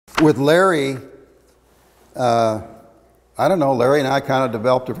with Larry, I don't know, Larry and I kind of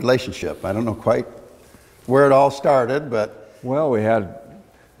developed a relationship. I don't know quite where it all started, but... Well,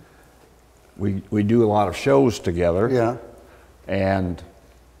 we do a lot of shows together. Yeah. And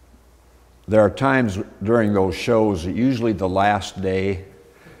there are times during those shows, usually the last day,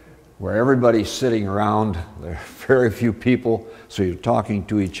 where everybody's sitting around. There are very few people, so you're talking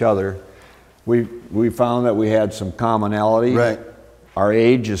to each other. We found that we had some commonality. Right. Our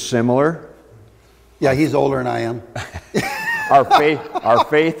age is similar. Yeah, he's older than I am. Our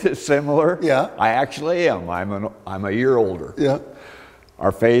faith is similar. Yeah. I actually am. I'm a year older. Yeah.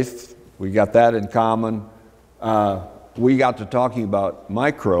 Our faith, we got that in common. We got to talking about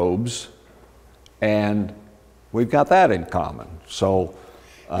microbes, and we've got that in common. So.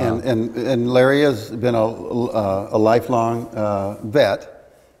 And Larry has been a lifelong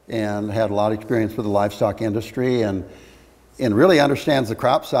vet and had a lot of experience with the livestock industry and really understands the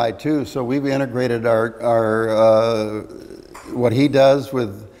crop side too. So we've integrated our what he does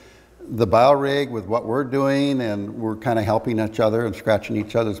with the By-O-reg with what we're doing, and we're kind of helping each other and scratching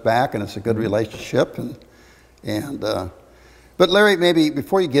each other's back, and it's a good relationship. But Larry, maybe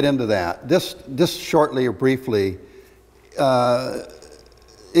before you get into that, just shortly or briefly,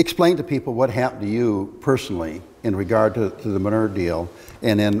 explain to people what happened to you personally in regard to the manure deal,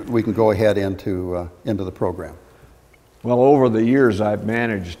 and then we can go ahead into the program. Well, over the years, I've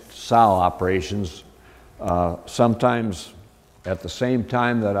managed sow operations. Sometimes at the same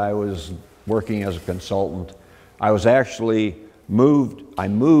time that I was working as a consultant, I was actually I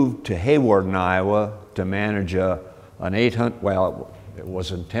moved to Hawarden, Iowa to manage an 800, well, it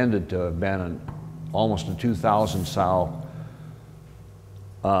was intended to have been almost a 2,000 sow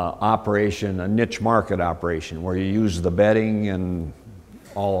operation, a niche market operation where you use the bedding and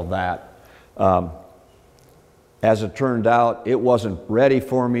all of that. As it turned out, it wasn't ready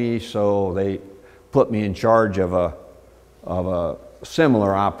for me, so they put me in charge of a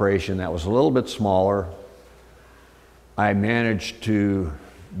similar operation that was a little bit smaller. I managed to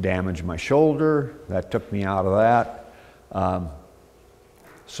damage my shoulder. That took me out of that.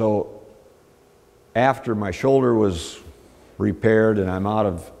 So after my shoulder was repaired and I'm out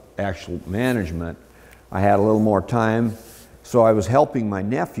of actual management, I had a little more time. So I was helping my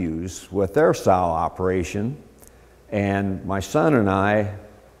nephews with their sow operation, and my son and I,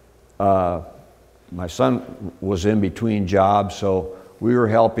 my son was in between jobs, so we were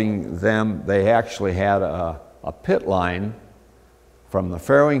helping them. They actually had a pit line from the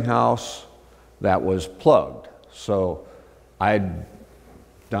farrowing house that was plugged. So I'd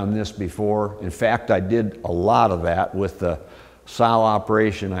done this before. In fact, I did a lot of that with the sow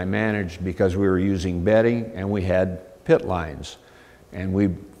operation I managed because we were using bedding and we had pit lines. And we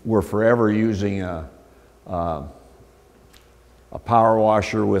were forever using a power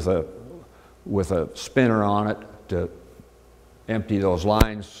washer with a spinner on it to empty those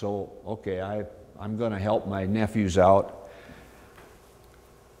lines. So, okay, I'm going to help my nephews out.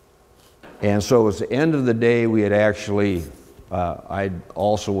 And so it was the end of the day. We had actually, I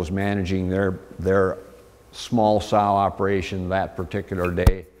also was managing their small sow operation that particular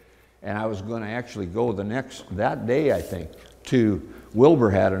day. And I was going to actually go that day, I think, to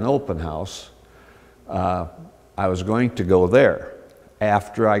Wilbur had an open house. I was going to go there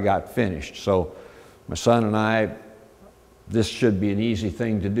after I got finished. So my son and I, this should be an easy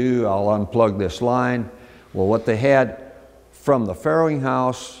thing to do. I'll unplug this line. Well, what they had from the farrowing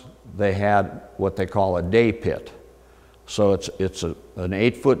house, they had what they call a day pit. So it's an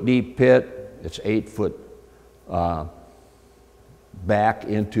 8-foot deep pit. It's 8 foot back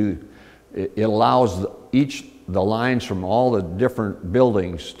into, it allows the lines from all the different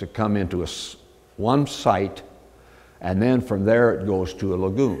buildings to come into one site, and then from there it goes to a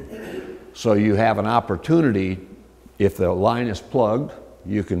lagoon. So you have an opportunity, if the line is plugged,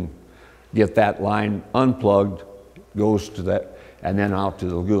 you can get that line unplugged, goes to that, and then out to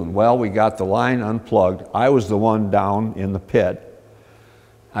the lagoon. Well, we got the line unplugged. I was the one down in the pit.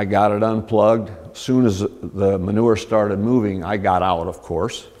 I got it unplugged. As soon as the manure started moving, I got out, of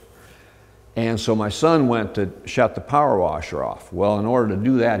course. And so my son went to shut the power washer off. Well, in order to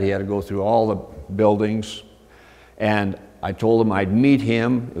do that, he had to go through all the buildings. And I told him I'd meet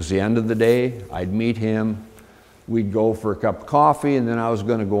him. It was the end of the day. I'd meet him. We'd go for a cup of coffee, and then I was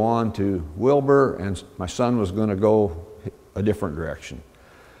going to go on to Wilbur, and my son was going to go a different direction.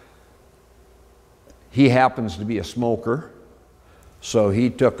 He happens to be a smoker, so he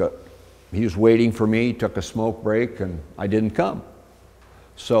was waiting for me, took a smoke break, and I didn't come.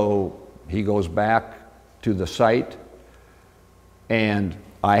 So he goes back to the site, and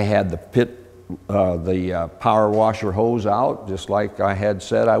I had the pit the power washer hose out, just like I had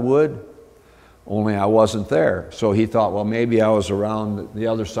said I would, only I wasn't there. So he thought, well, maybe I was around the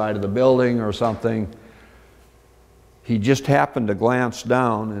other side of the building or something. He just happened to glance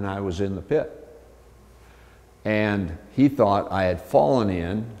down and I was in the pit. And he thought I had fallen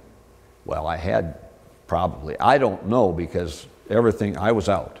in. Well, I had probably. I don't know, because everything, I was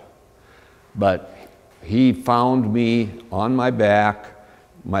out. But he found me on my back,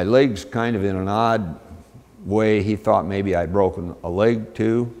 my legs kind of in an odd way. He thought maybe I'd broken a leg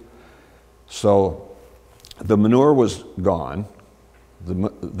too. So the manure was gone.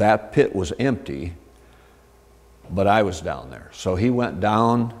 That pit was empty, but I was down there. So he went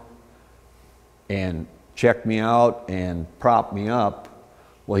down and checked me out and propped me up.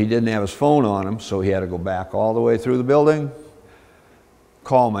 Well, he didn't have his phone on him, so he had to go back all the way through the building,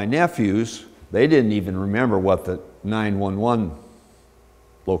 call my nephews. They didn't even remember what the 911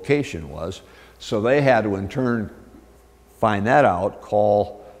 location was, so they had to in turn find that out,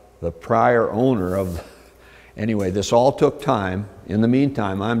 call the prior owner of anyway, this all took time. In the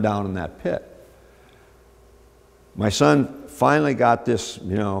meantime, I'm down in that pit. My son finally got this,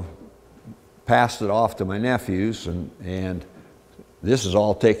 passed it off to my nephews, and this is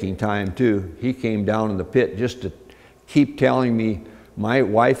all taking time too. He came down in the pit just to keep telling me, my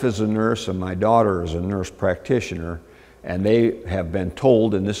wife is a nurse and my daughter is a nurse practitioner, and they have been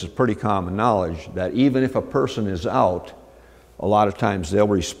told, and this is pretty common knowledge, that even if a person is out, a lot of times they'll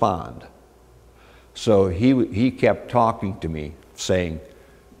respond. So he kept talking to me, saying,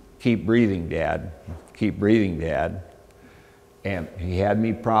 keep breathing, Dad, keep breathing, Dad. And he had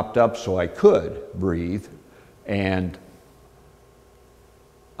me propped up so I could breathe. And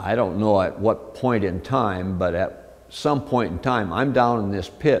I don't know at what point in time, but at some point in time, I'm down in this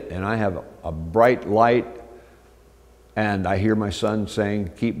pit and I have a bright light, and I hear my son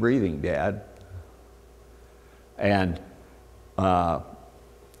saying, keep breathing, Dad. And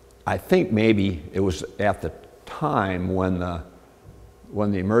I think maybe it was at the time when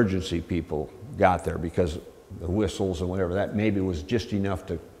the emergency people got there, because the whistles and whatever, that maybe was just enough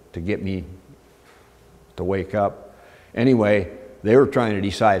to get me to wake up. Anyway, they were trying to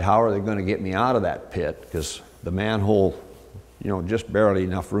decide how are they going to get me out of that pit, because the manhole, just barely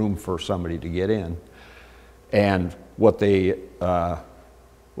enough room for somebody to get in. And what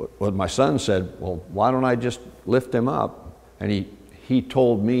my son said, well, why don't I just lift him up? And he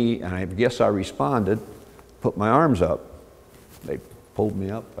told me, and I guess I responded, put my arms up. They pulled me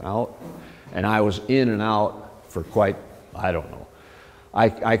up and out, and I was in and out for quite, I don't know.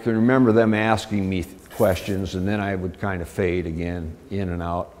 I can remember them asking me questions, and then I would kind of fade again, in and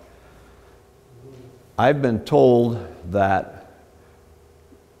out. I've been told that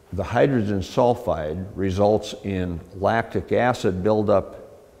the hydrogen sulfide results in lactic acid buildup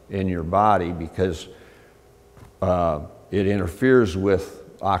in your body because it interferes with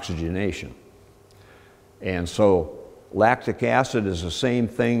oxygenation. And so lactic acid is the same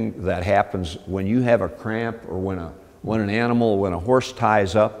thing that happens when you have a cramp, or when a horse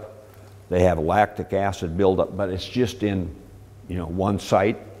ties up, they have lactic acid buildup, but it's just in one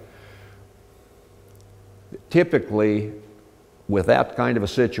site. Typically, with that kind of a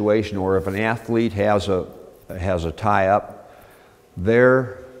situation, or if an athlete has a tie-up,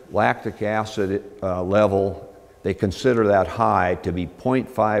 their lactic acid level, they consider that high to be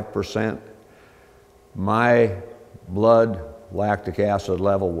 0.5%. My blood lactic acid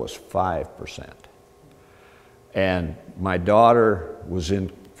level was 5%. And my daughter was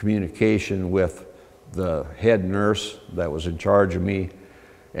in communication with the head nurse that was in charge of me,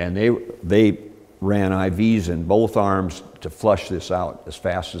 and they ran IVs in both arms to flush this out as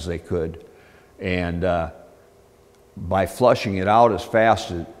fast as they could. And by flushing it out as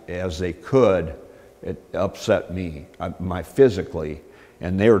fast as they could, it upset me, physically.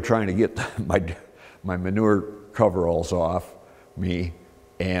 And they were trying to get my manure coveralls off me,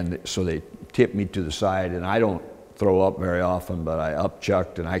 and so they tipped me to the side, and I don't throw up very often, but I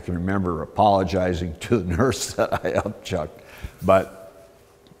upchucked, and I can remember apologizing to the nurse that I upchucked. But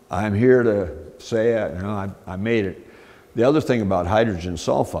I'm here to say, I made it. The other thing about hydrogen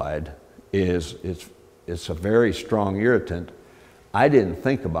sulfide is it's a very strong irritant. I didn't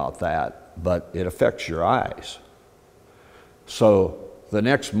think about that, but it affects your eyes. So the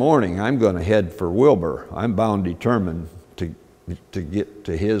next morning, I'm going to head for Wilbur. I'm bound determined to get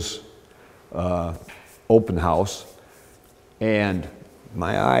to his open house. And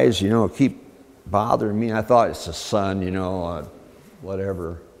my eyes, keep bothering me. I thought it's the sun,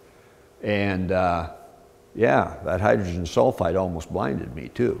 whatever. And yeah, that hydrogen sulfide almost blinded me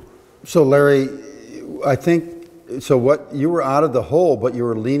too. So Larry, I think So what, you were out of the hole, but you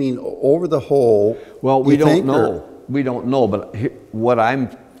were leaning over the hole. Well, we you don't think, know. or- We don't know, but what I'm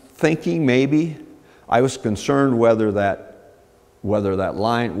thinking maybe, I was concerned whether that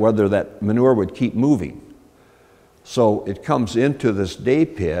manure would keep moving. So it comes into this day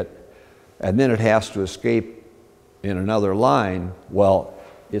pit, and then it has to escape in another line. Well,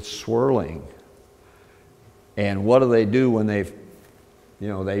 it's swirling. And what do when they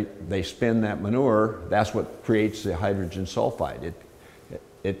spin that manure? That's what creates the hydrogen sulfide.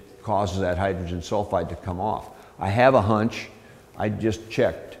 It causes that hydrogen sulfide to come off. I have a hunch. I just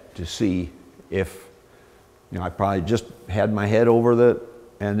checked to see if, I probably just had my head over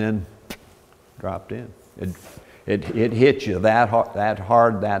and then dropped in. It hit you that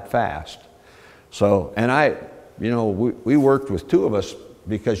hard, that fast. So, and we worked with two of us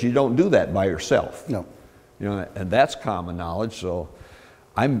because you don't do that by yourself. No. And that's common knowledge. So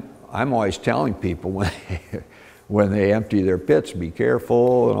I'm always telling people when they empty their pits, be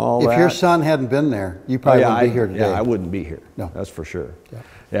careful and all that. If your son hadn't been there, you probably wouldn't be here today. Yeah, I wouldn't be here. No. That's for sure. Yeah.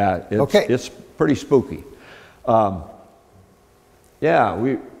 Yeah, it's pretty spooky.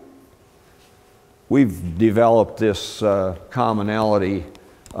 We've developed this commonality.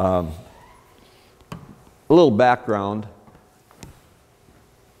 A little background.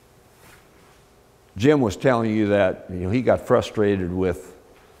 Jim was telling you that he got frustrated with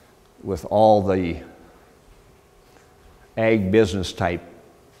all the ag business type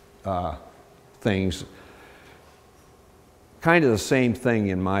things. Kind of the same thing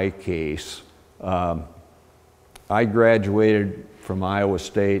in my case. I graduated from Iowa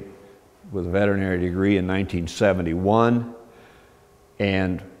State with a veterinary degree in 1971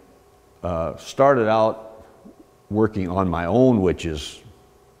 and started out working on my own, which is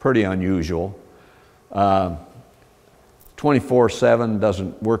pretty unusual. 24/7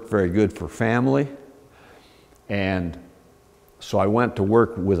 doesn't work very good for family. And so I went to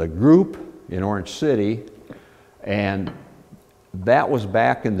work with a group in Orange City, and that was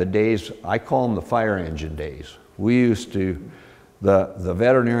back in the days, I call them the fire engine days. We used to, the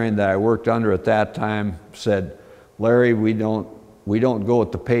veterinarian that I worked under at that time said, Larry, we don't go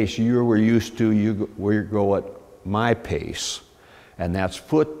at the pace you were used to, we go at my pace. And that's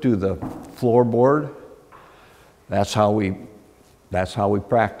foot to the floorboard. That's how we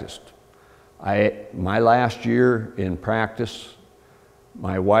practiced. My last year in practice,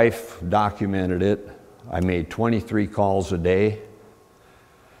 my wife documented it. I made 23 calls a day.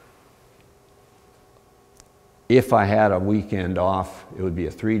 If I had a weekend off, it would be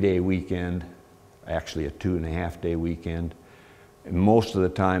a 3-day weekend, actually a 2.5-day weekend. And most of the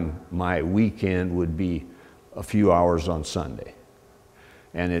time, my weekend would be a few hours on Sunday.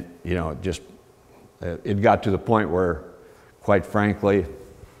 And it got to the point where, quite frankly,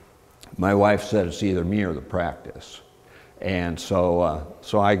 my wife said it's either me or the practice. And so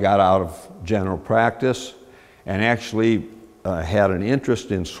I got out of general practice and actually had an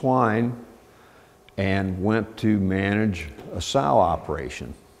interest in swine and went to manage a sow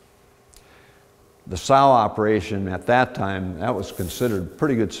operation. The sow operation at that time, that was considered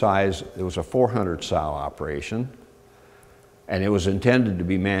pretty good size. It was a 400 sow operation, and it was intended to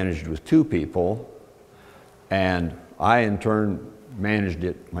be managed with 2 people, and I in turn managed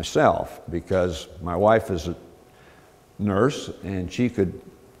it myself because my wife is a nurse and she could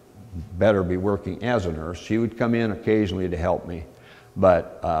better be working as a nurse. She would come in occasionally to help me,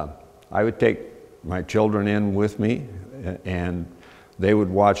 but I would take my children in with me and they would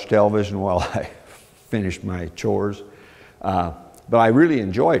watch television while I finished my chores. But I really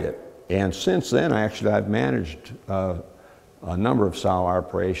enjoyed it. And since then, I've managed a number of sow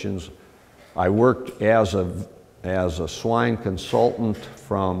operations. I worked as a swine consultant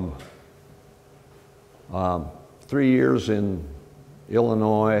from 3 years in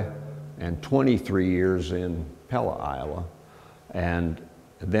Illinois and 23 years in Pella, Iowa. And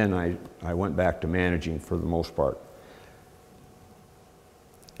then I went back to managing for the most part.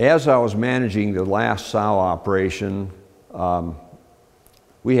 As I was managing the last sow operation,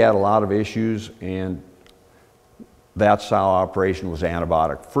 we had a lot of issues, and that sow operation was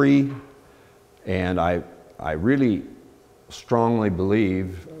antibiotic free. And I really strongly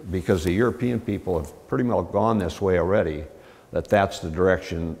believe, because the European people have pretty well gone this way already, that that's the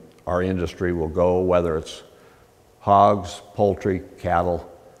direction our industry will go, whether it's hogs, poultry, cattle,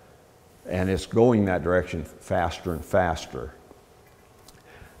 and it's going that direction faster and faster.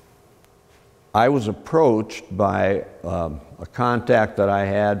 I was approached by a contact that I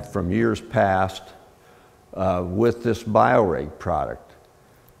had from years past with this By-O-reg product.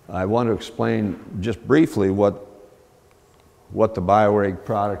 I want to explain just briefly what what the By-O-reg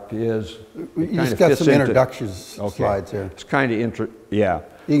product is. You just got some introduction slides here. It's kind of yeah.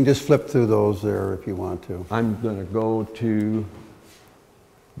 You can just flip through those there if you want to. I'm going to go to,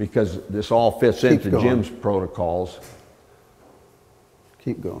 because this all fits into Jim's protocols.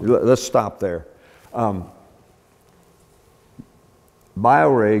 Keep going. Let's stop there.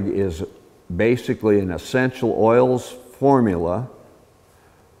 By-O-reg is basically an essential oils formula,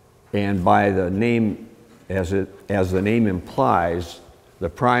 and by the name, as the name implies, the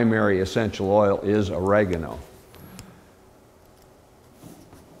primary essential oil is oregano.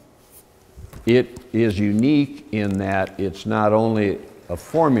 It is unique in that it's not only a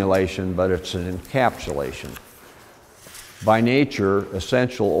formulation, but it's an encapsulation. By nature,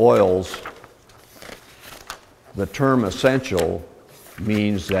 essential oils, the term essential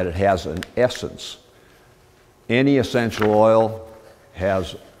means that it has an essence. Any essential oil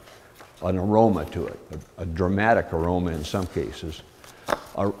has an aroma to it, a dramatic aroma in some cases.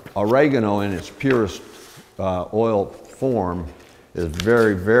 Oregano in its purest oil form is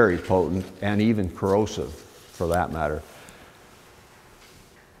very, very potent and even corrosive for that matter.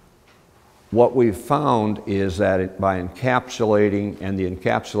 What we've found is that by encapsulating, and the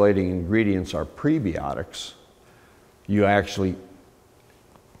encapsulating ingredients are prebiotics, you actually,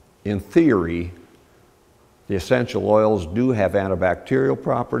 in theory, the essential oils do have antibacterial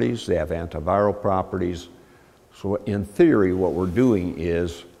properties, they have antiviral properties. So in theory, what we're doing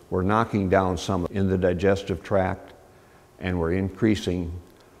is we're knocking down some in the digestive tract, and we're increasing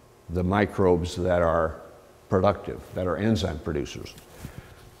the microbes that are productive, that are enzyme producers.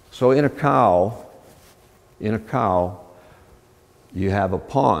 So in a cow, you have a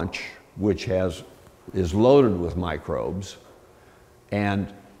paunch which is loaded with microbes,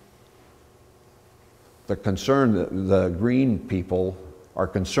 and the green people are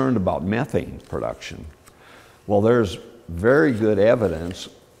concerned about methane production. Well, there's very good evidence,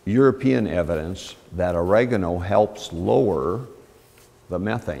 European evidence, that oregano helps lower the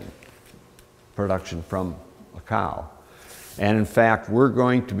methane production from a cow. And in fact, we're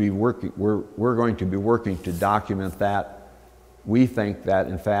going to be working to document that. We think that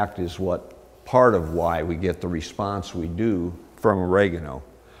in fact is part of why we get the response we do from oregano,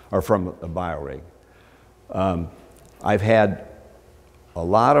 or from the By-O-reg. I've had a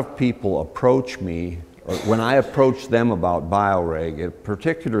lot of people approach me, or when I approach them about By-O-reg, in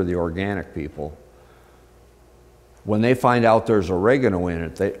particular the organic people, when they find out there's oregano in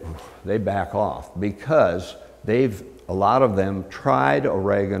it, they back off, because a lot of them tried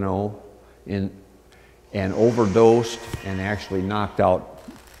oregano and overdosed and actually knocked out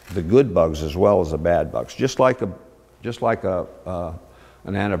the good bugs as well as the bad bugs, just like an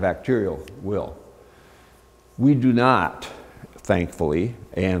antibacterial will. We do not, thankfully,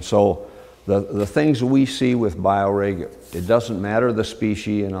 and so the things we see with By-O-reg, it doesn't matter the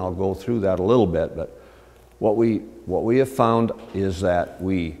species, and I'll go through that a little bit, but what we have found is that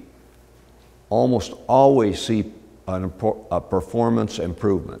we almost always see a performance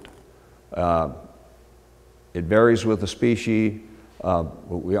improvement. It varies with the species.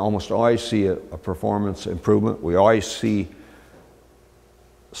 We almost always see a performance improvement. We always see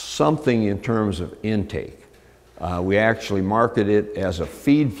something in terms of intake. We actually market it as a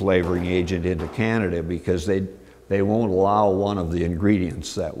feed flavoring agent into Canada because they won't allow one of the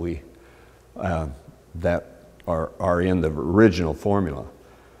ingredients that that are in the original formula.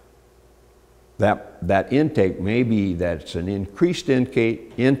 That intake may be that it's an increased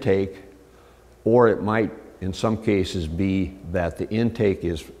intake, or it might in some cases be that the intake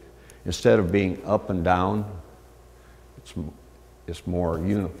is, instead of being up and down, it's more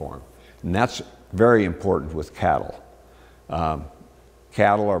uniform. And that's very important with cattle.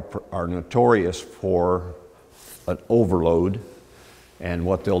 Cattle are notorious for an overload, and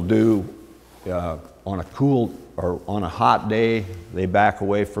what they'll do on a cool or on a hot day, they back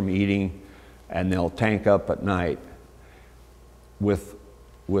away from eating and they'll tank up at night. With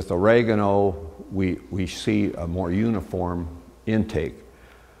oregano, we see a more uniform intake.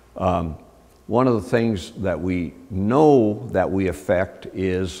 One of the things that we know that we affect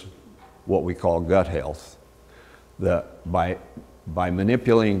is what we call gut health. By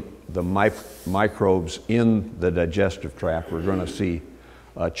manipulating the microbes in the digestive tract, we're going to see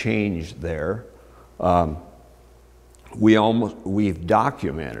a change there. We've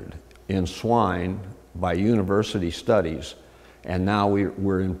documented in swine by university studies, and now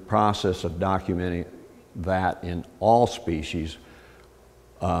we're in process of documenting that in all species.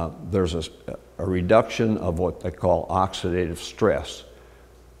 There's a reduction of what they call oxidative stress.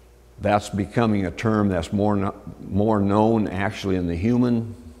 That's becoming a term that's more known actually in the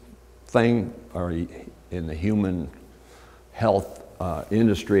human thing, or in the human health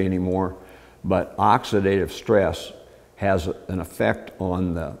industry anymore, but oxidative stress has an effect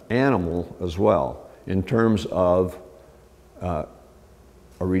on the animal as well in terms of a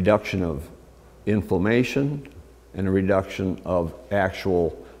reduction of inflammation and a reduction of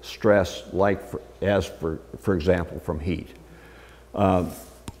actual stress, like for example from heat.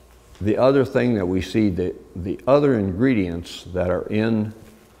 The other thing that we see, the other ingredients that are in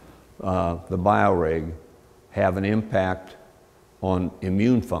the By-O-reg have an impact on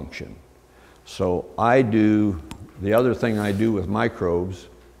immune function. So the other thing I do with microbes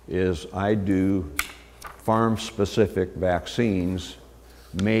is I do farm-specific vaccines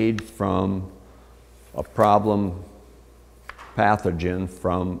made from a problem pathogen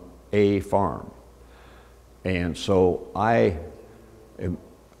from a farm. And so I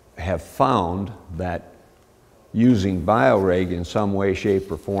have found that using By-O-reg in some way, shape,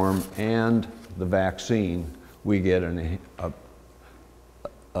 or form and the vaccine, we get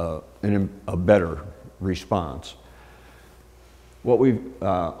a better response. What we've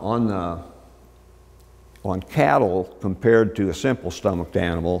on cattle compared to a simple stomached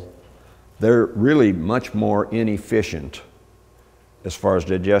animal, they're really much more inefficient as far as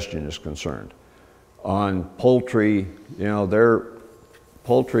digestion is concerned. On poultry, you know, they're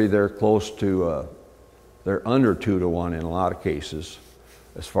close to, they're under 2 to 1 in a lot of cases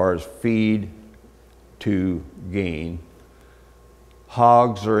as far as feed to gain.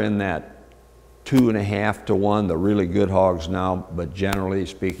 Hogs are in that 2.5 to 1, the really good hogs now, but generally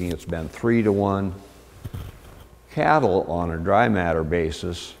speaking, it's been 3 to 1. Cattle on a dry matter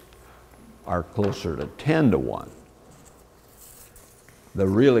basis are closer to 10 to 1. The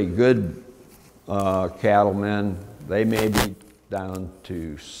really good cattlemen, they may be down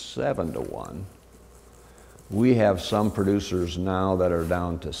to 7 to 1. We have some producers now that are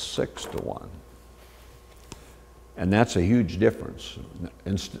down to 6 to 1. And that's a huge difference.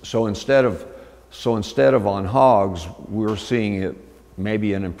 And so instead of on hogs, we're seeing it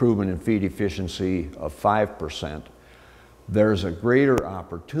maybe an improvement in feed efficiency of 5%. There's a greater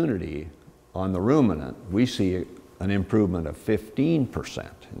opportunity on the ruminant. We see an improvement of 15%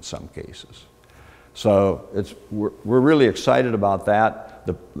 in some cases. So we're really excited about that.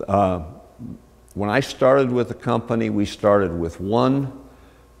 When I started with the company, we started with one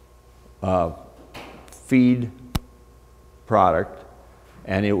feed product,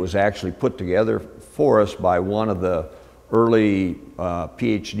 and it was actually put together for us by one of the early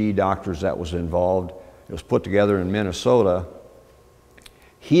PhD doctors that was involved. It was put together in Minnesota.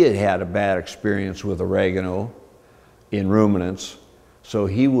 He had had a bad experience with oregano in ruminants, so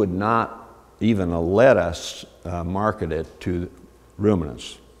he would not even let us market it to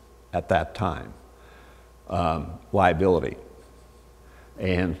ruminants at that time. Liability.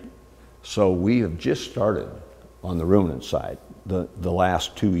 And so we have just started on the ruminant side the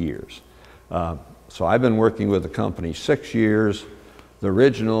last 2 years. So I've been working with the company 6 years. The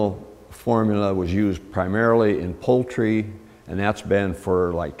original formula was used primarily in poultry, and that's been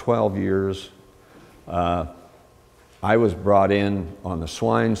for like 12 years. I was brought in on the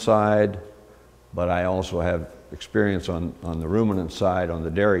swine side, but I also have experience on the ruminant side, on the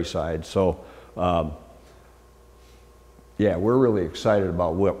dairy side. So yeah, we're really excited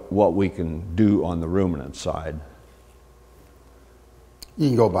about what we can do on the ruminant side. You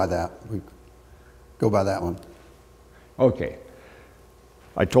can go by that. Go by that one. Okay.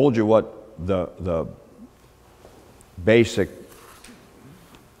 I told you what the basic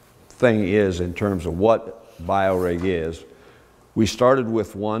thing is in terms of what By-O-reg is. We started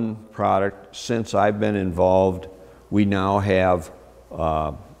with one product. Since I've been involved, we now have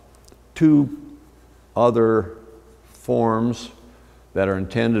 2 other forms that are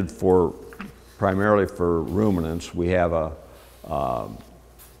intended primarily for ruminants. We have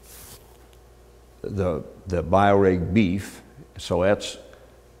the By-O-reg beef, so that's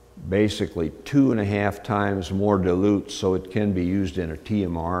basically 2.5 times more dilute, so it can be used in a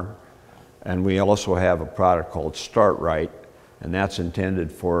TMR. And we also have a product called Start Right, and that's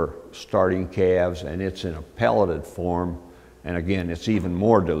intended for starting calves, and it's in a pelleted form, and again, it's even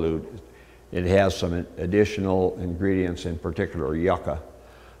more dilute. It has some additional ingredients, in particular yucca.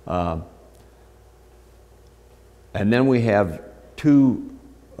 And then we have two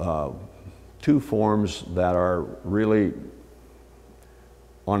forms that are really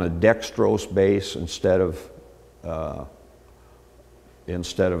on a dextrose base instead of a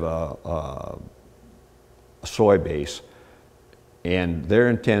soy base. And they're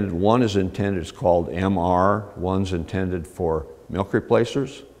intended, one is intended, it's called MR, one's intended for milk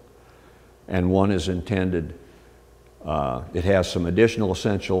replacers, and one is intended, it has some additional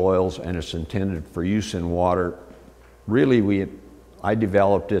essential oils, and it's intended for use in water really I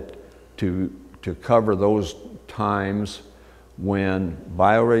developed it to cover those times when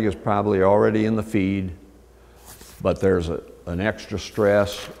By-O-reg is probably already in the feed, but there's an extra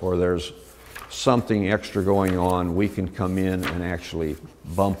stress or there's something extra going on. We can come in and actually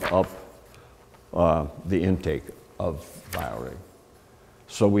bump up the intake of By-O-reg.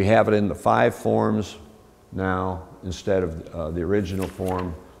 So we have it in the 5 forms now instead of the original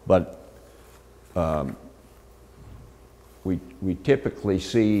form, but we typically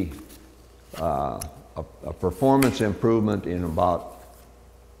see a performance improvement in about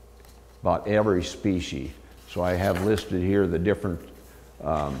every species. So I have listed here the different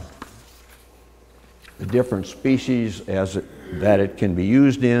species that it can be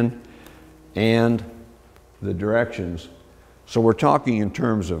used in and the directions. So we're talking in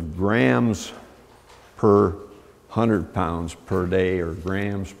terms of grams per 100 pounds per day or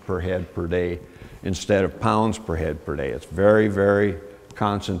grams per head per day instead of pounds per head per day. It's very, very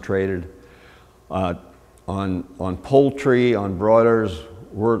concentrated. On poultry, on broilers,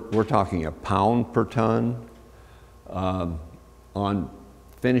 we're talking a pound per ton. On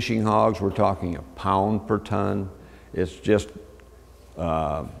finishing hogs, we're talking a pound per ton. It's just,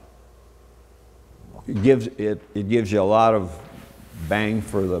 it gives you a lot of bang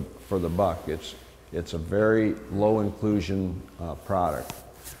for the buck. It's a very low inclusion product.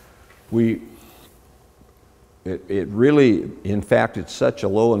 It really, in fact, it's such a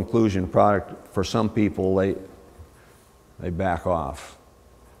low inclusion product, for some people, they back off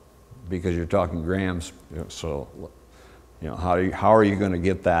because you're talking grams. So, how are you going to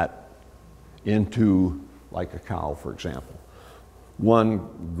get that into, like a cow, for example?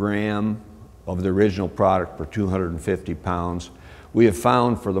 1 gram of the original product per 250 pounds. We have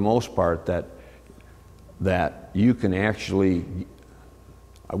found, for the most part, that you can actually,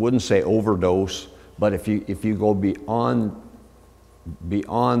 I wouldn't say overdose, but if you go beyond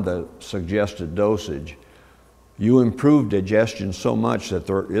the suggested dosage, you improve digestion so much that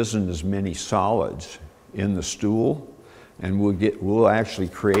there isn't as many solids in the stool, and we'll actually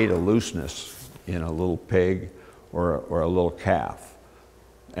create a looseness in a little pig or a little calf,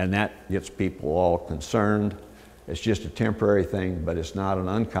 and that gets people all concerned. It's just a temporary thing, but it's not an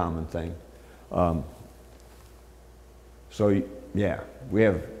uncommon thing. So yeah, we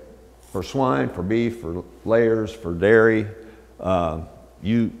have for swine, for beef, for layers, for dairy,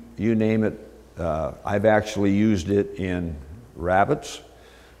 you name it. I've actually used it in rabbits,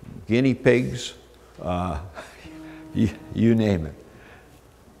 guinea pigs, you name it.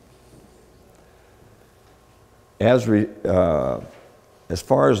 As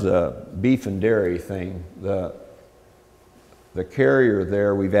far as the beef and dairy thing, the carrier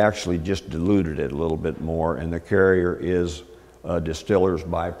there, we've actually just diluted it a little bit more, and the carrier is a distiller's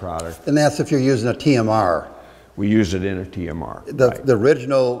byproduct. And that's if you're using a TMR. We use it in a TMR. The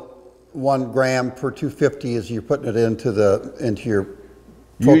original 1 gram per 250 is you're putting it into your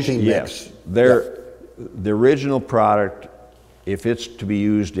protein mix. Yes, the original product, if it's to be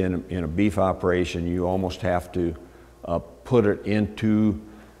used in a beef operation, you almost have to put it into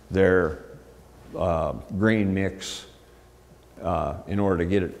their grain mix in order to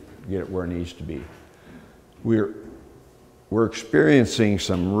get it where it needs to be. We're experiencing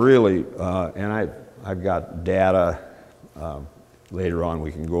some really, and I've got data. Later on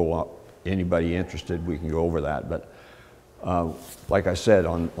we can go up. Anybody interested, we can go over that. But like I said,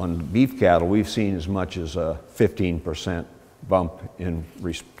 on beef cattle, we've seen as much as a 15% bump in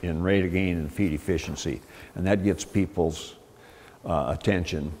rate of gain and feed efficiency, and that gets people's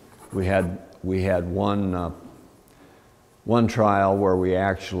attention. We had one trial where we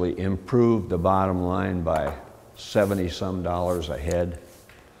actually improved the bottom line by $70-some a head,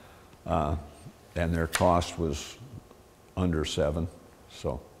 and their cost was under 7.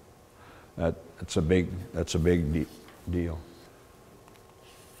 So that's a big deal.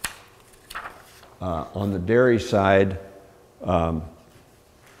 On the dairy side, the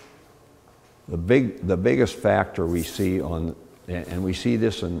biggest factor we see and we see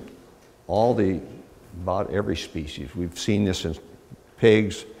this in about every species. We've seen this in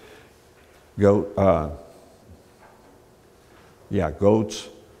pigs, goats,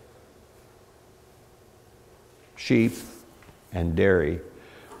 sheep, and dairy.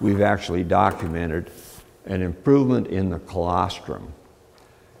 We've actually documented an improvement in the colostrum,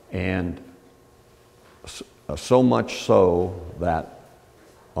 and so much so that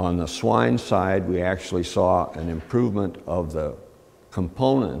on the swine side we actually saw an improvement of the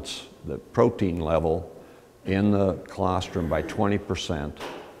components, the protein level in the colostrum by 20%.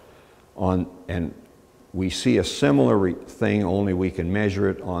 And we see a similar thing, only we can measure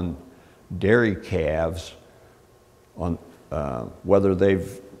it on dairy calves, on whether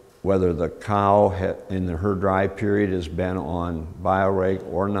the cow in her dry period has been on By-O-reg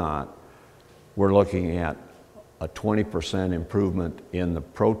or not, we're looking at a 20% improvement in the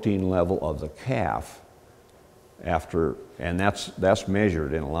protein level of the calf after, and that's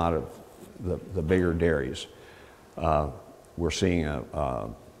measured in a lot of the bigger dairies. We're seeing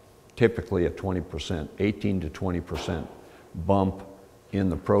typically a 20%, 18 to 20% bump in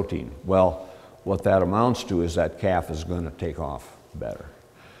the protein. Well, what that amounts to is that calf is going to take off better.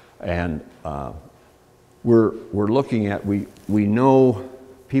 And we're looking at, we know,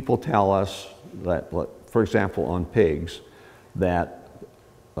 people tell us that, for example, on pigs, that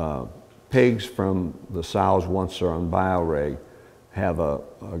pigs from the sows, once they're on By-O-reg, have a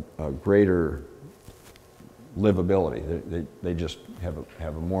greater livability. They just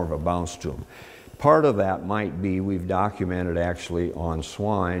have more of a bounce to them. Part of that might be, we've documented actually on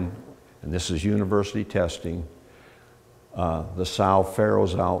swine, and this is university testing, the sow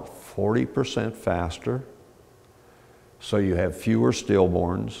farrows out 40% faster, so you have fewer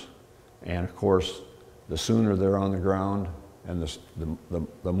stillborns, and of course, the sooner they're on the ground and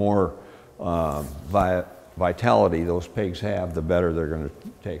the more vitality those pigs have, the better they're going to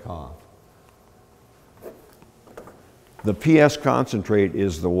take off. The PS concentrate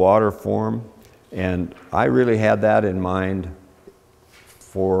is the water form, and I really had that in mind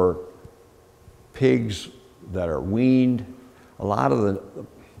for pigs that are weaned. A lot of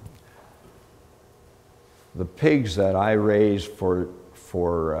the pigs that I raise for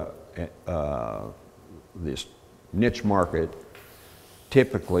this niche market,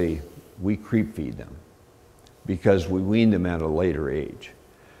 typically we creep feed them because we wean them at a later age.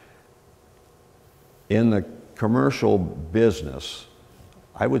 In the commercial business,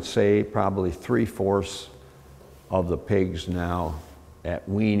 I would say probably 3/4 of the pigs now at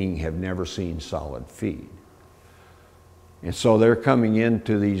weaning have never seen solid feed. And so they're coming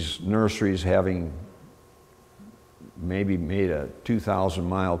into these nurseries having maybe made a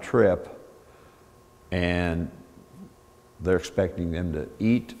 2,000-mile trip, and they're expecting them to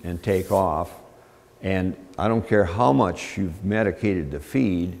eat and take off. And I don't care how much you've medicated the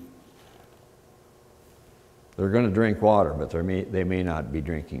feed, they're going to drink water, but they may not be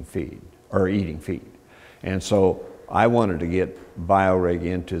drinking feed or eating feed. And so I wanted to get By-O-reg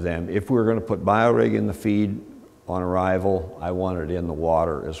into them. If we were going to put By-O-reg in the feed on arrival, I wanted it in the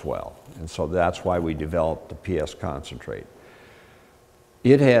water as well. And so that's why we developed the PS concentrate.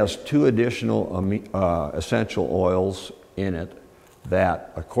 It has 2 additional essential oils in it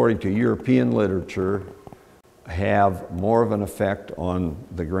that, according to European literature, have more of an effect on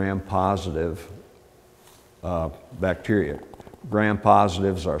the gram-positive bacteria.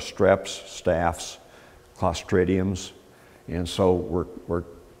 Gram-positives are streps, staphs, clostridiums, and so we're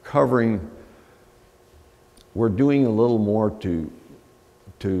doing a little more to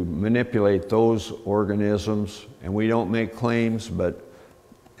manipulate those organisms, and we don't make claims, but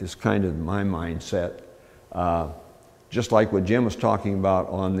it's kind of my mindset. Just like what Jim was talking about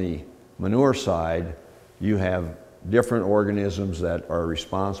on the manure side, you have different organisms that are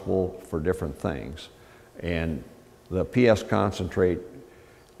responsible for different things. And the PS concentrate,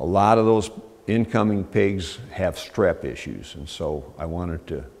 a lot of those incoming pigs have strep issues, and so I wanted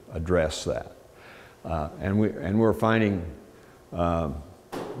to address that. And we're finding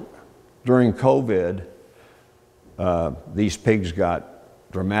during COVID, these pigs got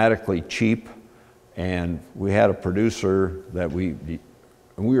dramatically cheap, and we had a producer that we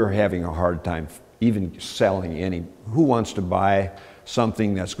were having a hard time even selling any. Who wants to buy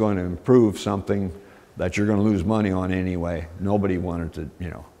something that's going to improve something that you're going to lose money on anyway? Nobody wanted to,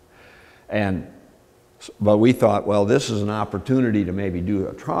 you know. But we thought, well, this is an opportunity to maybe do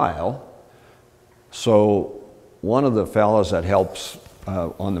a trial. So one of the fellows that helps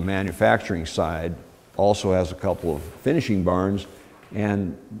on the manufacturing side also has a couple of finishing barns,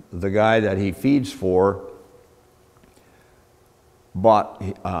 and the guy that he feeds for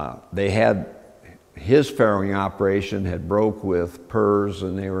they had his farrowing operation had broke with PRRS,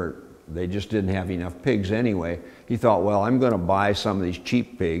 and they just didn't have enough pigs anyway. He thought, well, I'm going to buy some of these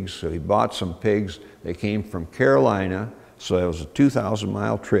cheap pigs. So he bought some pigs. They came from Carolina, so it was a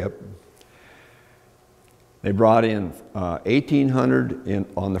 2,000-mile trip. They brought in 1,800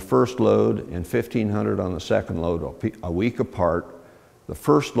 on the first load and 1,500 on the second load, a week apart. The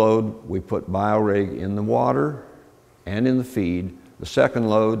first load, we put By-O-reg in the water and in the feed. The second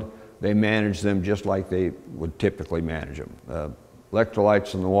load, they managed them just like they would typically manage them.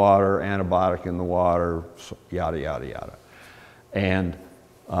 Electrolytes in the water, antibiotic in the water, yada, yada, yada. And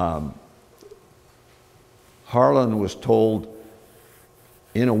Harlan was told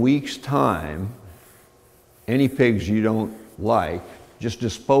in a week's time, any pigs you don't like, just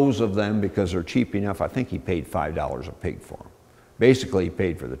dispose of them because they're cheap enough. I think he paid $5 a pig for them. Basically, he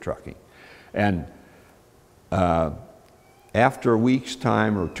paid for the trucking. And after a week's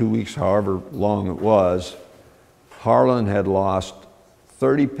time, or 2 weeks, however long it was, Harlan had lost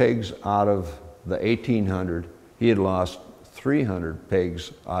 30 pigs out of the 1,800. He had lost 300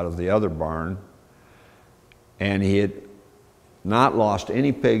 pigs out of the other barn, and he had not lost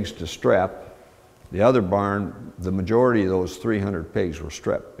any pigs to strep. The other barn, the majority of those 300 pigs were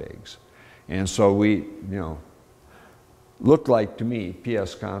strep pigs. And so we, looked like to me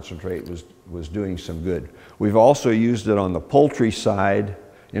PS concentrate was doing some good. We've also used it on the poultry side,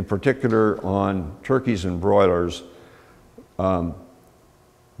 in particular on turkeys and broilers.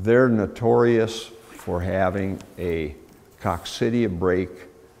 They're notorious for having a coccidia break.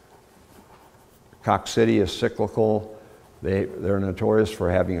 Coccidia cyclical. They're notorious for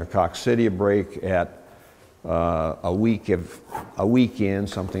having a coccidia break at a week in,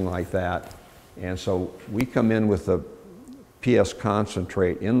 something like that. And so we come in with the PS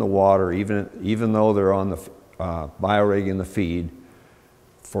concentrate in the water, even though they're on the By-O-reg in the feed,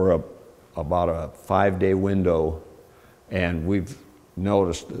 for about a 5-day window. And we've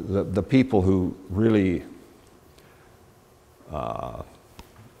noticed the people who really are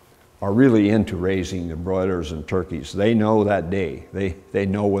really into raising the broilers and turkeys, they know that day. They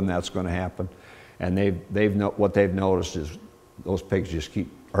know when that's going to happen, and what they've noticed is those pigs just keep,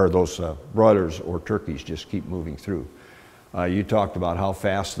 or those broilers or turkeys just keep moving through. You talked about how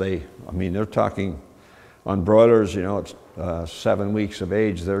fast they're talking on broilers. It's 7 weeks of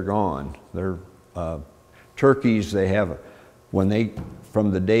age, they're gone. They're turkeys. They have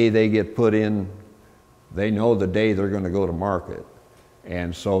from the day they get put in, they know the day they're going to go to market,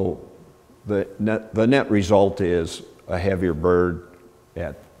 and so the net result is a heavier bird.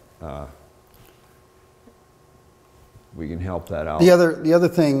 We can help that out. The other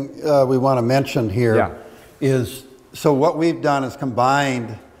thing we want to mention here is, so what we've done is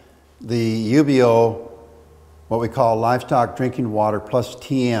combined the Eubio, what we call livestock drinking water, plus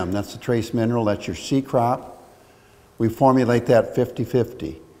TM. That's the trace mineral. That's your C crop. We formulate that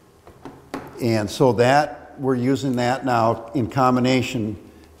 50-50. And so that, we're using that now in combination.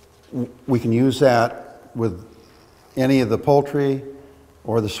 We can use that with any of the poultry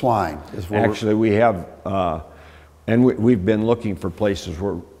or the swine. Actually, we have, and we've been looking for places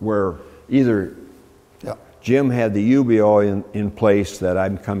where either Jim had the Eubio in place that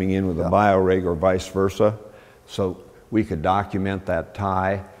I'm coming in with the By-O-reg, or vice versa, so we could document that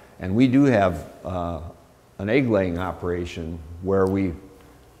tie. And we do have an egg laying operation where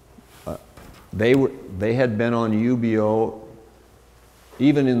they had been on Eubio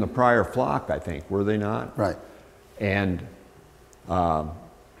even in the prior flock, I think, were they not? Right. And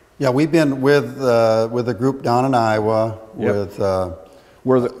we've been with a group down in Iowa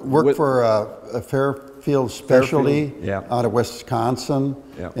worked for a Fairfield Specialty out of Wisconsin,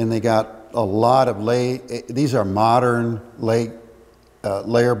 and they got a lot of these are modern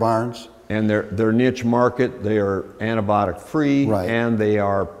layer barns. And their niche market, they are antibiotic free, and they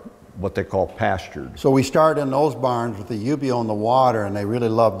are what they call pastured. So we started in those barns with the Eubio in the water, and they really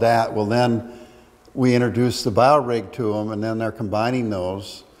loved that. Well, then we introduced the By-O-reg to them, and then they're combining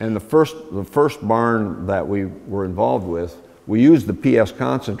those. And the first barn that we were involved with, we used the PS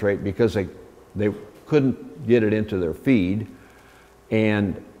concentrate because they couldn't get it into their feed,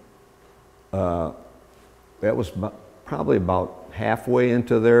 and that was probably about halfway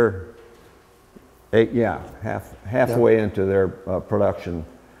into their halfway into their production.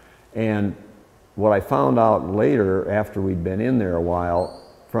 And what I found out later, after we'd been in there a while,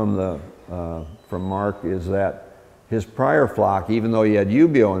 from Mark, is that his prior flock, even though he had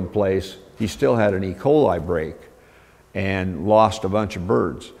Eubio in place, he still had an E. coli break and lost a bunch of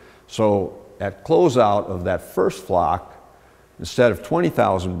birds. So at closeout of that first flock, instead of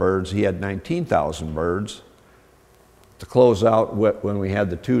 20,000 birds, he had 19,000 birds. To close out when we had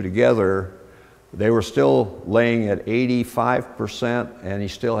the two together, they were still laying at 85%, and he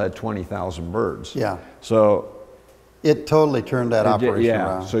still had 20,000 birds. Yeah. So it totally turned that operation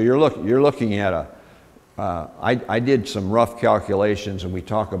around. So you're looking at I did some rough calculations, and we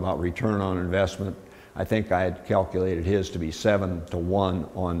talk about return on investment. I think I had calculated his to be 7 to 1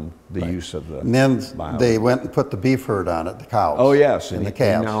 on the use of the. And then they went and put the beef herd on it, the cows. Oh yes, and the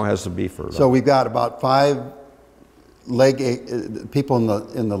calves. He now has the beef herd. So we've got about 5 people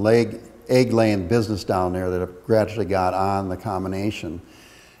in the egg laying business down there that have gradually got on the combination.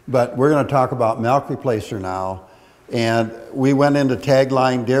 But we're going to talk about milk replacer now. And we went into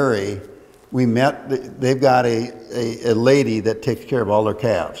Tagline Dairy. We met, they've got a lady that takes care of all their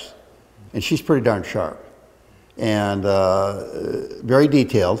calves. And she's pretty darn sharp. and very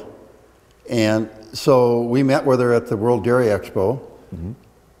detailed. And so we met with her at the World Dairy Expo,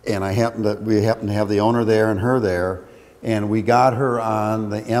 and we happened to have the owner there and her there, and we got her on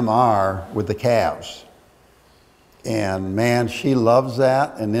the MR with the calves. And man, she loves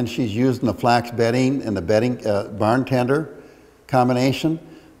that. And then she's using the flax bedding and the bedding barn tender combination.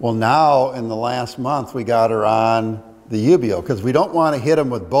 Well, now in the last month, we got her on the Eubio, because we don't want to hit them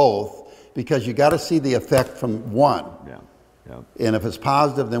with both, because you got to see the effect from one. Yeah. And if it's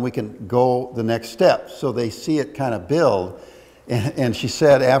positive, then we can go the next step. So they see it kind of build. And she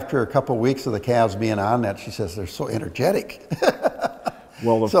said after a couple of weeks of the calves being on that, she says they're so energetic.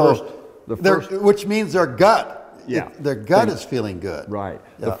 Well, which means their gut, yeah, their gut is feeling good. Right.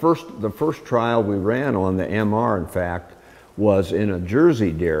 Yeah. The first trial we ran on the MR, in fact, was in a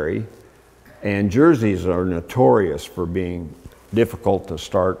Jersey dairy, and Jerseys are notorious for being difficult to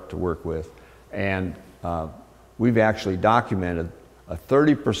start to work with, and we've actually documented a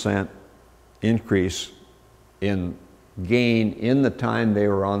 30% increase in gain in the time they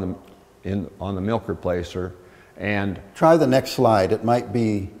were on the milk replacer. And try the next slide. It might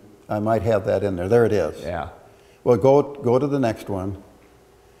be, I might have that in there. There it is. yeah. Well, go to the next one.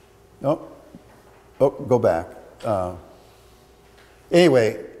 Oh, go back.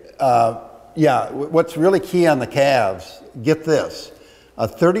 Anyway, yeah, what's really key on the calves, get this, a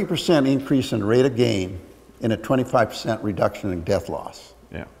 30% increase in rate of gain and a 25% reduction in death loss.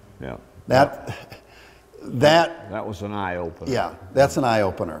 Yeah, yeah. That was an eye-opener. Yeah, that's an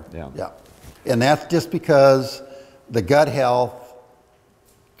eye-opener. Yeah. And that's just because the gut health,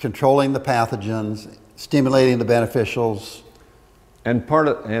 controlling the pathogens, stimulating the beneficials, and part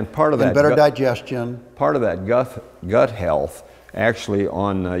of that and better digestion. Part of that gut health, actually,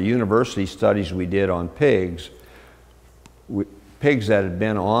 on university studies we did on pigs, pigs that had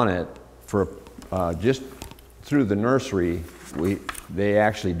been on it for just through the nursery, they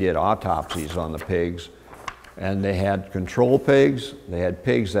actually did autopsies on the pigs, and they had control pigs, they had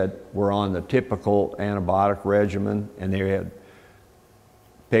pigs that were on the typical antibiotic regimen, and they had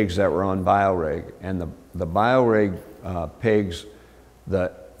pigs that were on By-O-reg. And the By-O-reg pigs,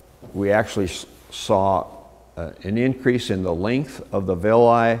 we actually saw an increase in the length of the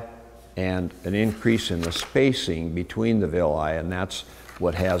villi and an increase in the spacing between the villi, and that's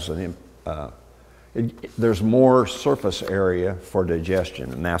what has there's more surface area for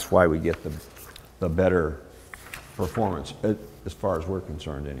digestion, and that's why we get the better performance, as far as we're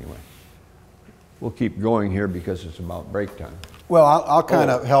concerned anyway. We'll keep going here because it's about break time. Well, I'll kind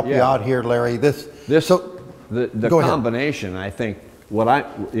of help you out here, Larry. The combination, I think,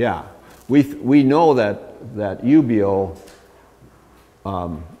 we know that Eubio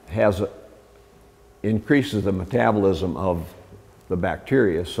increases the metabolism of the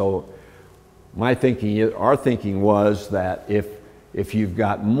bacteria. So our thinking was that if you've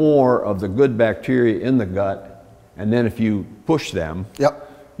got more of the good bacteria in the gut, and then if you push them,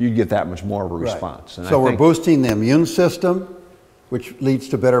 you get that much more of a response. Right. And so we're boosting the immune system, which leads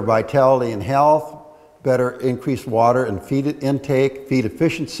to better vitality and health, better increased water and feed intake, feed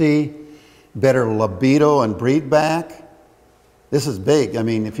efficiency, better libido and breed back. This is big. I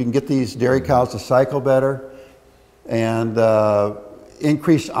mean, if you can get these dairy cows to cycle better, and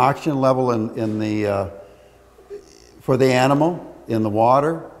increased oxygen level for the animal in the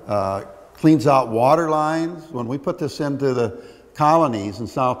water, cleans out water lines. When we put this into the colonies in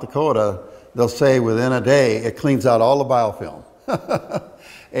South Dakota, they'll say within a day it cleans out all the biofilm.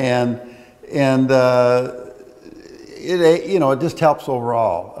 It just helps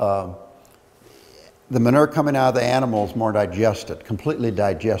overall. The manure coming out of the animal is more digested, completely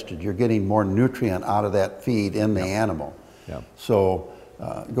digested. You're getting more nutrient out of that feed in the animal. Yep. So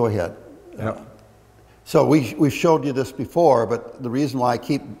go ahead. Yep. So we've showed you this before, but the reason why I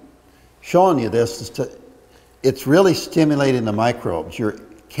keep showing you this is it's really stimulating the microbes. You're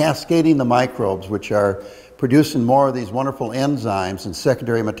cascading the microbes, which are producing more of these wonderful enzymes and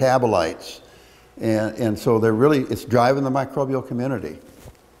secondary metabolites. And so it's driving the microbial community.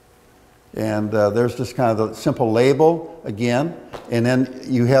 And there's just kind of the simple label again. And then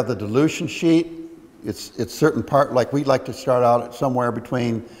you have the dilution sheet. It's certain part, like we'd like to start out at somewhere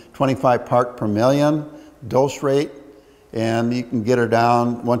between 25 part per million dose rate. And you can get her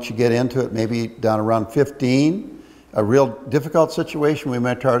down, once you get into it, maybe down around 15. A real difficult situation, we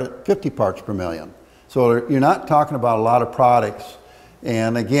might target 50 parts per million. So you're not talking about a lot of products.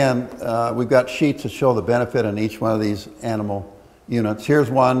 And again, we've got sheets that show the benefit in each one of these animal units. Here's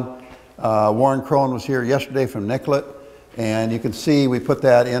one. Warren Crone was here yesterday from Nicollet, and you can see we put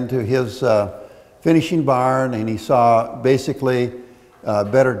that into his finishing barn, and he saw basically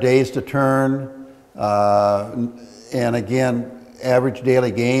better days to turn, And again, average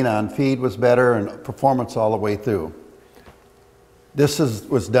daily gain on feed was better and performance all the way through. This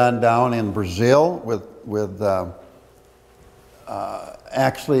was done down in Brazil with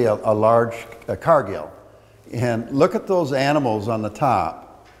actually a large Cargill. And look at those animals on the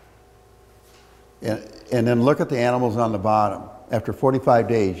top. And then look at the animals on the bottom. After 45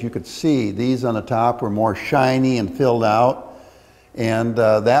 days, you could see these on the top were more shiny and filled out. And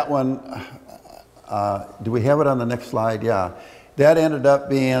that one, do we have it on the next slide? Yeah. That ended up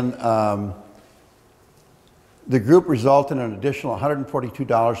being, the group resulted in an additional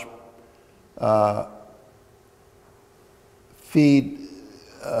 $142 feed,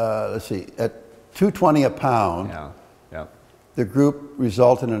 let's see, at $2.20 a pound. Yeah, yeah. The group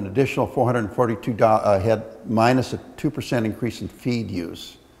resulted in an additional $442, had minus a 2% increase in feed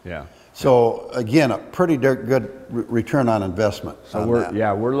use. Yeah. So again, a pretty good return on investment. So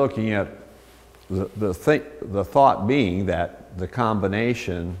we're looking at the thought being that the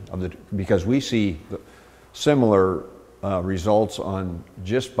combination of the, because we see similar results on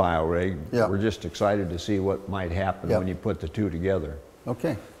just By-O-reg. Yeah. We're just excited to see what might happen when you put the two together.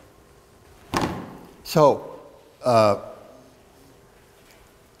 Okay. So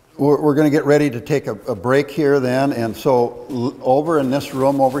we're going to get ready to take a break here then. And so over in this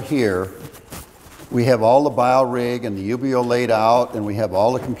room over here, we have all the By-O-reg and the Eubio laid out, and we have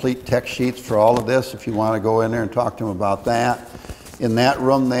all the complete tech sheets for all of this if you want to go in there and talk to them about that. In that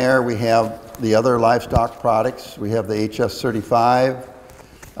room there, we have the other livestock products. We have the HS35.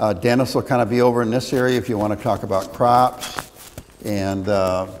 Dennis will kind of be over in this area if you want to talk about crops. And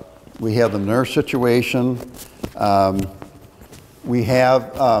we have the nurse situation. We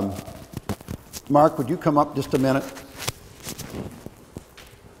have, Mark, would you come up just a minute?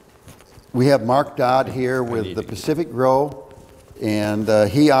 We have Mark Dodd here with the Pacific Grow, and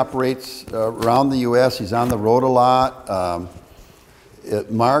he operates around the U.S. He's on the road a lot.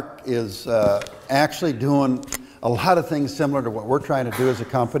 Mark is actually doing a lot of things similar to what we're trying to do as a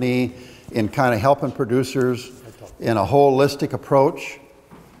company in kind of helping producers in a holistic approach.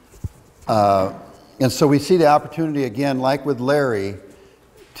 And so we see the opportunity again, like with Larry,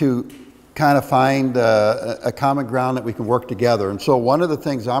 to kind of find a common ground that we can work together. And so one of the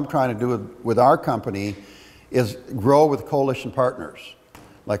things I'm trying to do with our company is grow with coalition partners.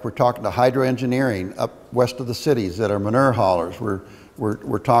 Like we're talking to Hydro Engineering up west of the cities that are manure haulers.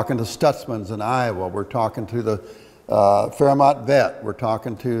 We're talking to Stutzman's in Iowa. We're talking to the Fairmont Vet. We're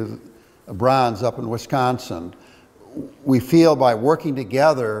talking to Bronze up in Wisconsin. We feel by working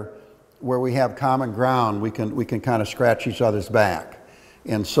together where we have common ground, we can kind of scratch each other's back.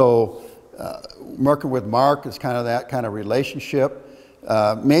 And so working with Mark is kind of that kind of relationship.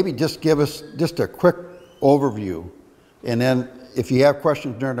 Maybe just give us just a quick overview. And then if you have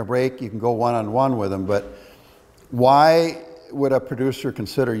questions during the break, you can go one-on-one with them. But why would a producer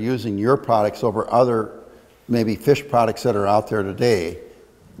consider using your products over other maybe fish products that are out there today?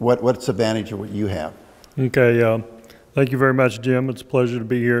 What's the advantage of what you have? Okay, thank you very much, Jim. It's a pleasure to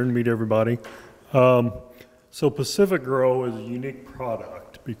be here and meet everybody. So Pacific Grow is a unique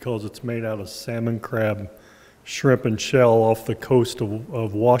product because it's made out of salmon, crab, shrimp, and shell off the coast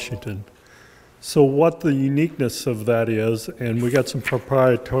of Washington. So what the uniqueness of that is, and we got some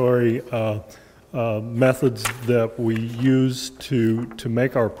proprietary methods that we use to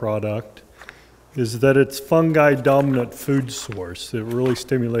make our product, is that it's fungi-dominant food source. It really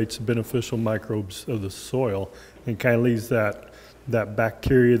stimulates the beneficial microbes of the soil and kind of leaves that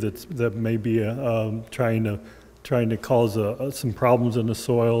bacteria that may be trying to cause some problems in the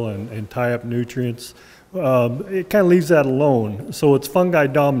soil and tie up nutrients. It kind of leaves that alone. So it's fungi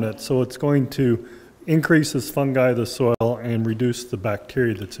dominant, so it's going to increase this fungi of the soil and reduce the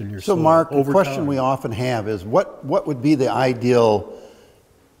bacteria that's in your soil. So Mark, the question we often have is what would be the ideal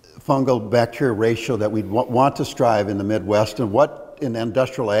fungal bacteria ratio that we'd want to strive in the Midwest, and what in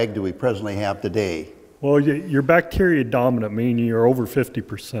industrial ag do we presently have today? Well, you're bacteria dominant, meaning you're over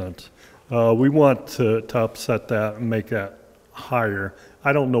 50%. We want to upset that and make that higher.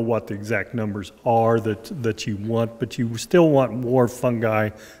 I don't know what the exact numbers are that you want, but you still want more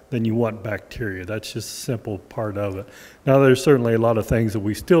fungi than you want bacteria. That's just a simple part of it. Now, there's certainly a lot of things that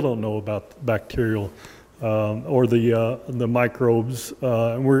we still don't know about bacterial or the microbes,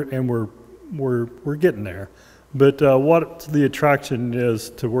 and we're getting there. But what the attraction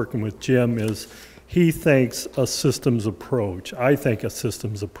is to working with Jim is he thinks a systems approach. I think a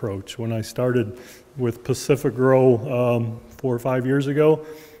systems approach. When I started with Pacific Grow 4 or 5 years ago,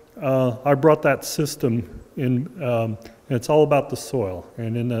 I brought that system in, and it's all about the soil.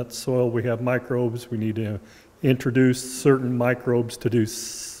 And in that soil we have microbes. We need to introduce certain microbes to do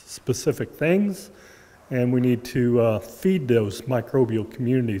specific things, and we need to feed those microbial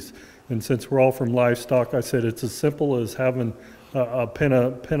communities. And since we're all from livestock, I said it's as simple as having a pen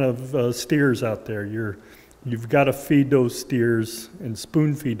of steers out there. You've got to feed those steers and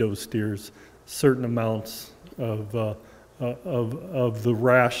spoon feed those steers certain amounts of the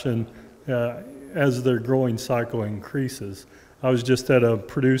ration as their growing cycle increases. I was just at a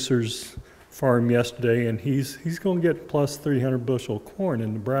producer's farm yesterday, and he's going to get plus 300 bushel corn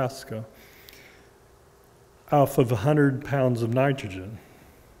in Nebraska off of 100 pounds of nitrogen.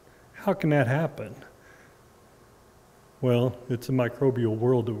 How can that happen? Well, it's a microbial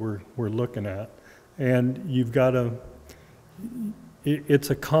world that we're looking at, and you've got to. It's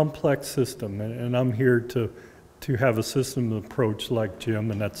a complex system, and I'm here to have a system approach like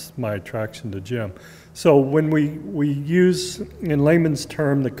Jim, and that's my attraction to Jim. So when we use, in layman's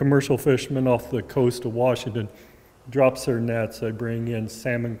term, the commercial fishermen off the coast of Washington drops their nets. They bring in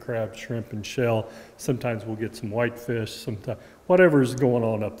salmon, crab, shrimp, and shell. Sometimes we'll get some whitefish, sometimes whatever's going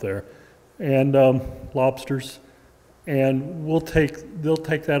on up there, and lobsters. And they'll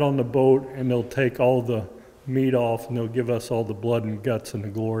take that on the boat, and they'll take all the meat off, and they'll give us all the blood and guts and the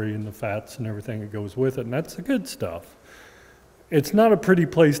glory and the fats and everything that goes with it, and that's the good stuff. It's not a pretty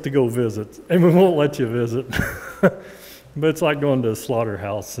place to go visit, and we won't let you visit, but it's like going to a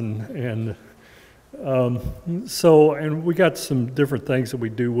slaughterhouse, and we got some different things that we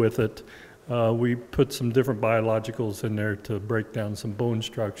do with it. We put some different biologicals in there to break down some bone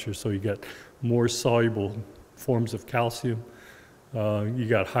structure, so you get more soluble forms of calcium. You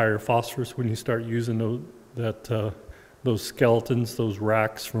got higher phosphorus when you start using those skeletons, those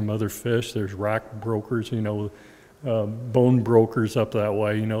racks from other fish. There's rack brokers, bone brokers up that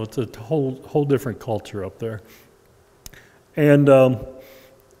way. It's a whole different culture up there. And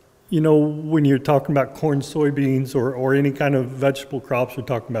when you're talking about corn, soybeans, or any kind of vegetable crops, we're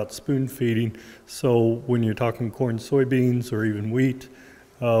talking about spoon feeding. So when you're talking corn, soybeans, or even wheat,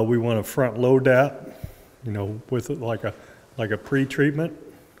 we want to front load that, with like a pre-treatment.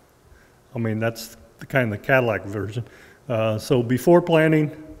 I mean, that's the kind of the Cadillac version. So before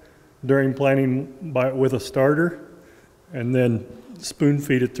planting, during planting with a starter, and then spoon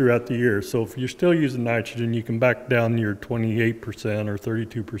feed it throughout the year. So if you're still using nitrogen, you can back down your 28% or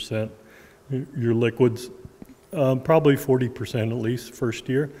 32%, your liquids, probably 40% at least first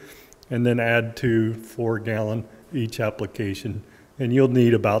year, and then add to 4 gallon each application. And you'll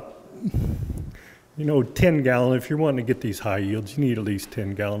need about 10 gallon. If you're wanting to get these high yields, you need at least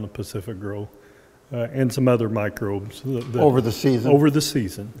 10 gallon of Pacific Grow and some other microbes. Over the season? Over the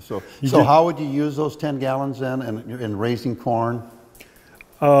season. So how would you use those 10 gallons then in raising corn?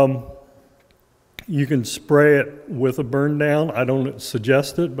 You can spray it with a burn down. I don't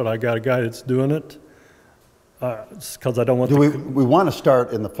suggest it, but I got a guy that's doing it. Because I don't want we want to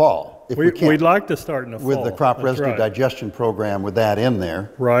start in the fall. If we can. We'd like to start in the fall. With the crop That's residue right. digestion program with that in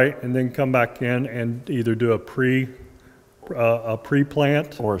there. Right, and then come back in and either do a pre-plant.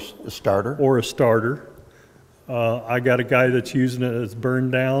 Or a starter. Or a starter. I got a guy that's using it as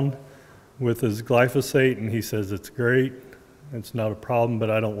burned down with his glyphosate, and he says it's great. It's not a problem,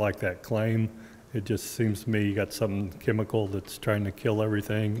 but I don't like that claim. It just seems to me you got some chemical that's trying to kill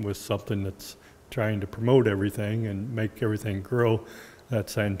everything with something that's trying to promote everything and make everything grow.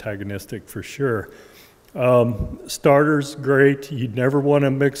 That's antagonistic for sure. Starters, great. You'd never want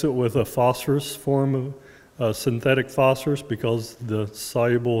to mix it with a phosphorus form of synthetic phosphorus, because the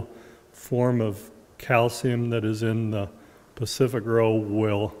soluble form of calcium that is in the Pacific Grow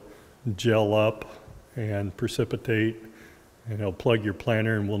will gel up and precipitate, and it'll plug your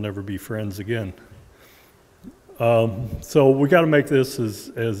planter, and we'll never be friends again. So we got to make this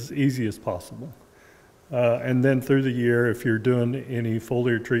as easy as possible. And then through the year, if you're doing any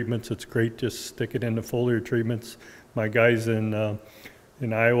foliar treatments, it's great. Just stick it into foliar treatments. My guys in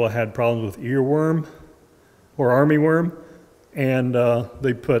Iowa had problems with earworm or armyworm, and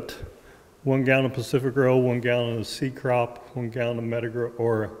they put 1 gallon of Pacific Grow, 1 gallon of Sea Crop, 1 gallon of Metagrow,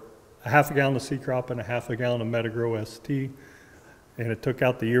 or a half a gallon of Sea Crop and a half a gallon of Metagrow ST. And it took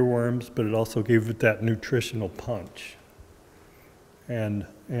out the earworms, but it also gave it that nutritional punch. And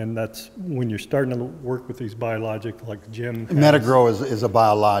that's when you're starting to work with these biologics like Jim has. Metagrow is a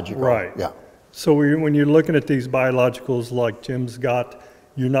biological. Right. Yeah. So when you're looking at these biologicals like Jim's got,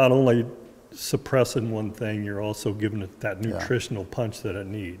 you're not only suppressing one thing, you're also giving it that nutritional punch that it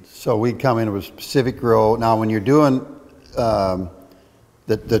needs. So we come in with specific grow. Now when you're doing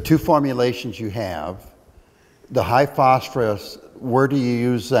the two formulations you have, the high phosphorus, where do you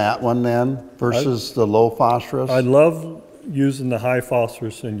use that one then versus the low phosphorus? I love using the high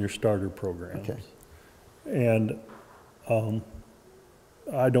phosphorus in your starter programs. Okay. And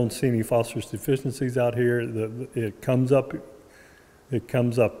I don't see any phosphorus deficiencies out here. It comes up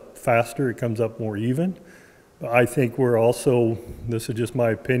faster, it comes up more even. I think we're also, this is just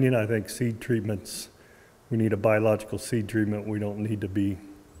my opinion, I think seed treatments, we need a biological seed treatment. We don't need to be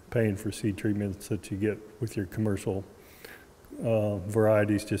paying for seed treatments that you get with your commercial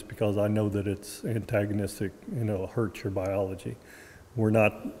varieties, just because I know that it's antagonistic and it'll hurt your biology.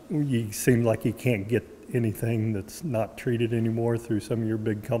 You seem like you can't get anything that's not treated anymore through some of your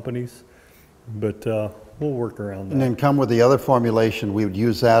big companies, but we'll work around that. And then come with the other formulation. We would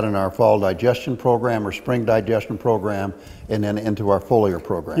use that in our fall digestion program or spring digestion program, and then into our foliar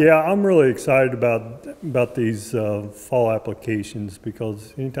program. Yeah, I'm really excited about these fall applications,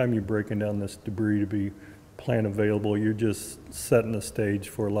 because anytime you're breaking down this debris to be plant available, you're just setting the stage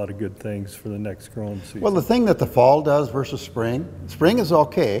for a lot of good things for the next growing season. Well, the thing that the fall does versus spring is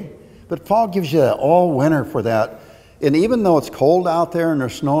okay, but fall gives you all winter for that. And even though it's cold out there and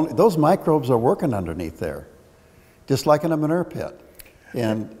there's snow, those microbes are working underneath there, just like in a manure pit.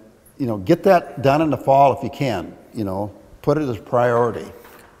 And, you know, get that done in the fall if you can, you know, put it as a priority.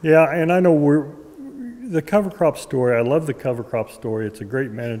 Yeah, and I know the cover crop story, I love the cover crop story. It's a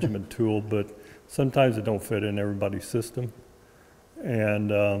great management tool, but sometimes it don't fit in everybody's system. And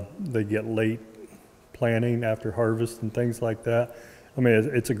they get late planting after harvest and things like that. I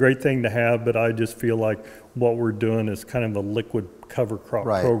mean, it's a great thing to have, but I just feel like what we're doing is kind of a liquid cover crop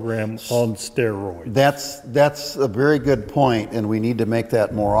program on steroids. That's a very good point, and we need to make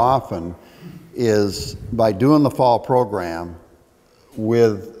that more often, is by doing the fall program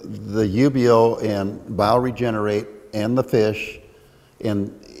with the Eubio and Bioregenerate and the fish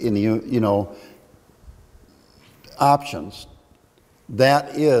and you know, options.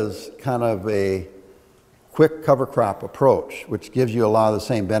 That is kind of a quick cover crop approach, which gives you a lot of the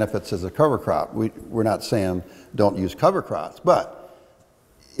same benefits as a cover crop. We're not saying don't use cover crops, but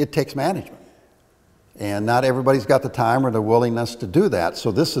it takes management. And not everybody's got the time or the willingness to do that.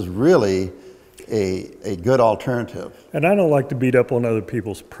 So this is really a good alternative. And I don't like to beat up on other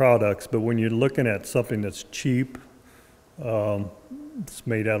people's products, but when you're looking at something that's cheap, it's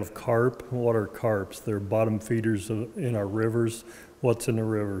made out of carp. What are carps? They're bottom feeders in our rivers. What's in the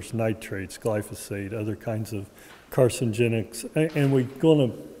rivers? Nitrates, glyphosate, other kinds of carcinogenics. And we're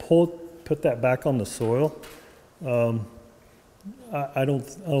going to put that back on the soil. I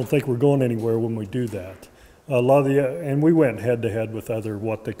don't think we're going anywhere when we do that. A lot of and we went head to head with other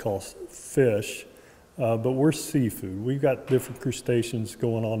what they call fish, but we're seafood. We've got different crustaceans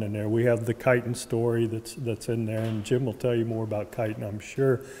going on in there. We have the chitin story that's in there, and Jim will tell you more about chitin, I'm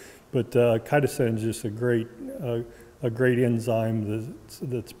sure. But chitosan is just a great enzyme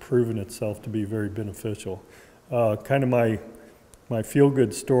that's proven itself to be very beneficial. Kind of my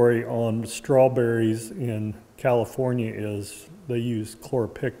feel-good story on strawberries in California is they use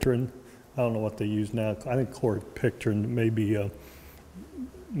chloropictrin. I don't know what they use now. I think chloropictrin may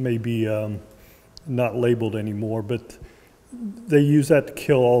be not labeled anymore, but they use that to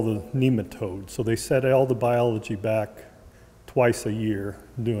kill all the nematodes. So they set all the biology back twice a year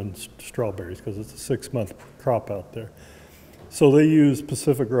doing strawberries, because it's a 6-month crop out there. So they use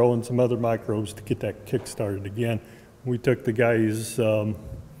Pacific Row and some other microbes to get that kick-started again. We took the guy's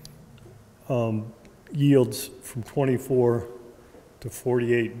yields from 24 to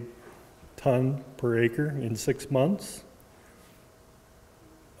 48 ton per acre in 6 months.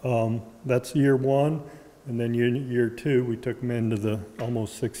 That's year one, and then year two, we took them into the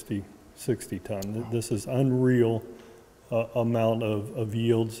almost 60 ton. This is unreal amount of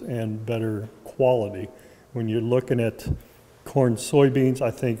yields and better quality. When you're looking at corn, soybeans,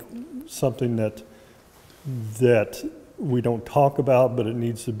 I think something that we don't talk about, but it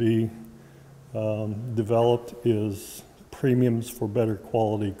needs to be developed, is premiums for better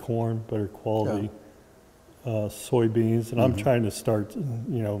quality corn, better quality soybeans. And I'm trying to start,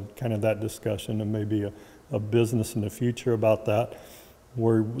 you know, kind of that discussion, and maybe a business in the future about that,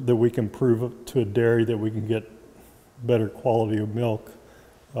 that we can prove to a dairy that we can get better quality of milk.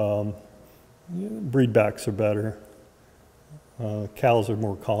 Breedbacks are better. Cows are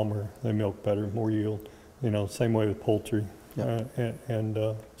more calmer. They milk better, more yield. You know, same way with poultry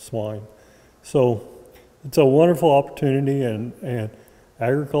and swine. So it's a wonderful opportunity, and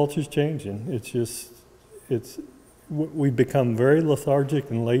agriculture's changing. It's just, we've become very lethargic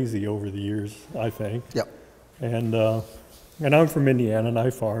and lazy over the years, I think. Yep. And I'm from Indiana, and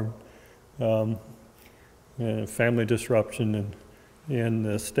I farm. Family disruption, and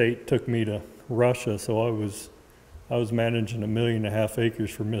the state took me to Russia, so I was managing 1.5 million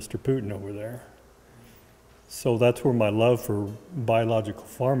acres for Mr. Putin over there. So that's where my love for biological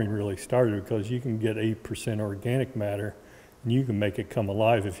farming really started, because you can get 8% organic matter And you can make it come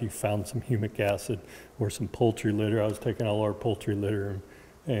alive if you found some humic acid or some poultry litter. I was taking all our poultry litter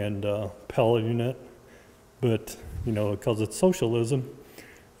and pelleting it. But, you know, because it's socialism,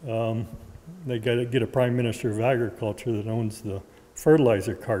 they got to get a prime minister of agriculture that owns the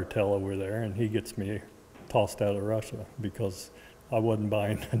fertilizer cartel over there, and he gets me tossed out of Russia because I wasn't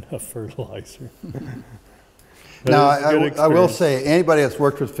buying enough fertilizer. Now, I will say, anybody that's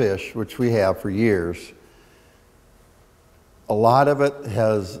worked with fish, which we have for years, a lot of it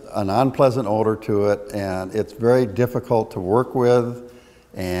has an unpleasant odor to it, and it's very difficult to work with.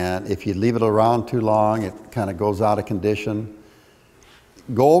 And if you leave it around too long, it kind of goes out of condition.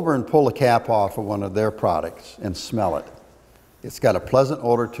 Go over and pull the cap off of one of their products and smell it. It's got a pleasant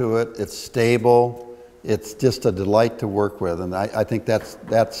odor to it. It's stable. It's just a delight to work with, and I think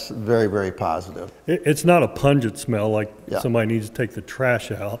that's very, very positive. It's not a pungent smell like somebody needs to take the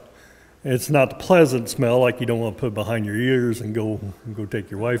trash out. It's not the pleasant smell like you don't want to put behind your ears and go take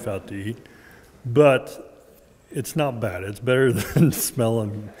your wife out to eat. But it's not bad. It's better than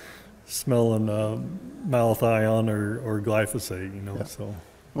smelling mouth ion or glyphosate, you know. Yeah. So.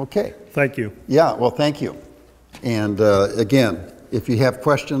 Okay. Thank you. Yeah. Well, thank you. And again, if you have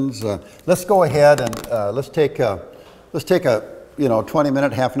questions, let's go ahead and let's take a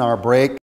 20-minute, half an hour break.